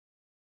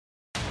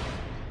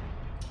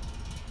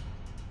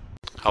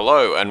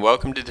Hello and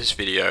welcome to this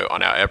video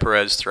on our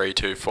Epirez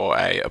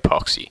 324A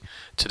epoxy.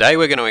 Today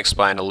we're going to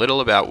explain a little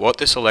about what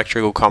this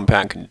electrical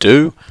compound can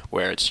do,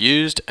 where it's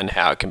used and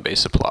how it can be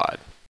supplied.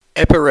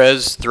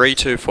 Epirez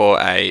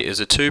 324A is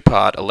a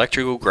two-part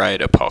electrical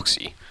grade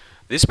epoxy.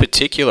 This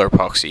particular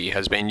epoxy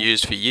has been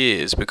used for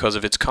years because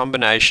of its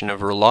combination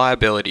of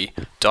reliability,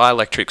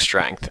 dielectric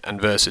strength and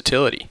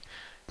versatility.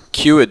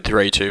 Cured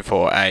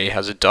 324A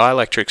has a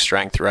dielectric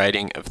strength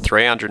rating of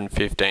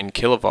 315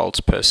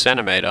 kilovolts per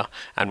centimetre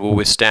and will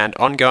withstand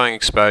ongoing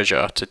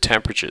exposure to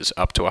temperatures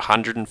up to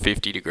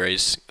 150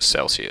 degrees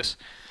Celsius.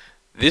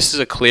 This is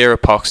a clear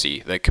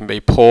epoxy that can be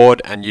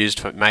poured and used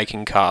for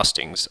making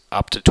castings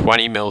up to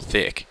 20 ml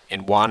thick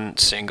in one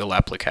single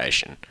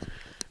application.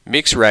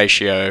 Mix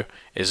ratio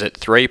is at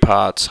 3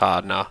 parts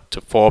hardener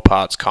to 4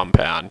 parts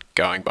compound,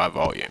 going by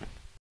volume.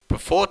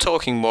 Before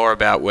talking more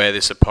about where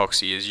this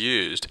epoxy is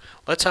used,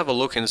 let's have a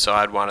look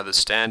inside one of the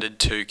standard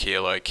 2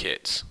 kilo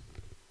kits.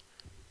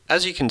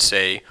 As you can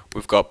see,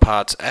 we've got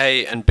parts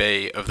A and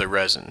B of the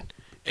resin.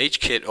 Each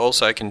kit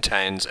also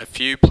contains a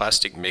few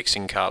plastic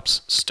mixing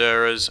cups,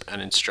 stirrers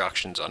and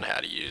instructions on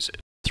how to use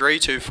it.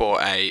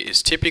 324A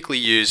is typically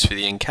used for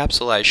the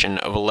encapsulation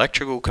of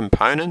electrical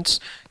components,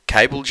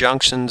 cable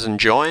junctions and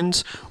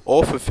joins,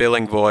 or for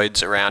filling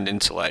voids around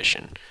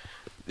insulation.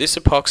 This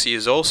epoxy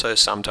is also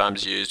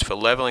sometimes used for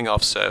leveling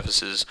off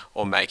surfaces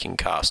or making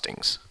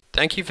castings.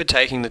 Thank you for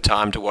taking the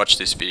time to watch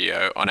this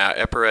video on our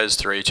Epirez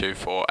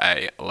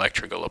 324A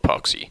electrical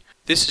epoxy.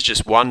 This is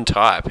just one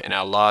type in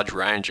our large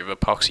range of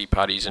epoxy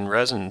putties and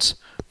resins.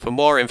 For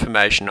more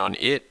information on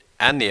it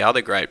and the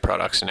other great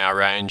products in our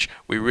range,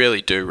 we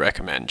really do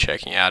recommend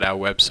checking out our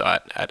website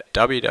at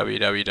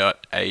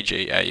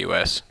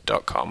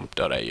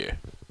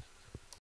www.agaus.com.au.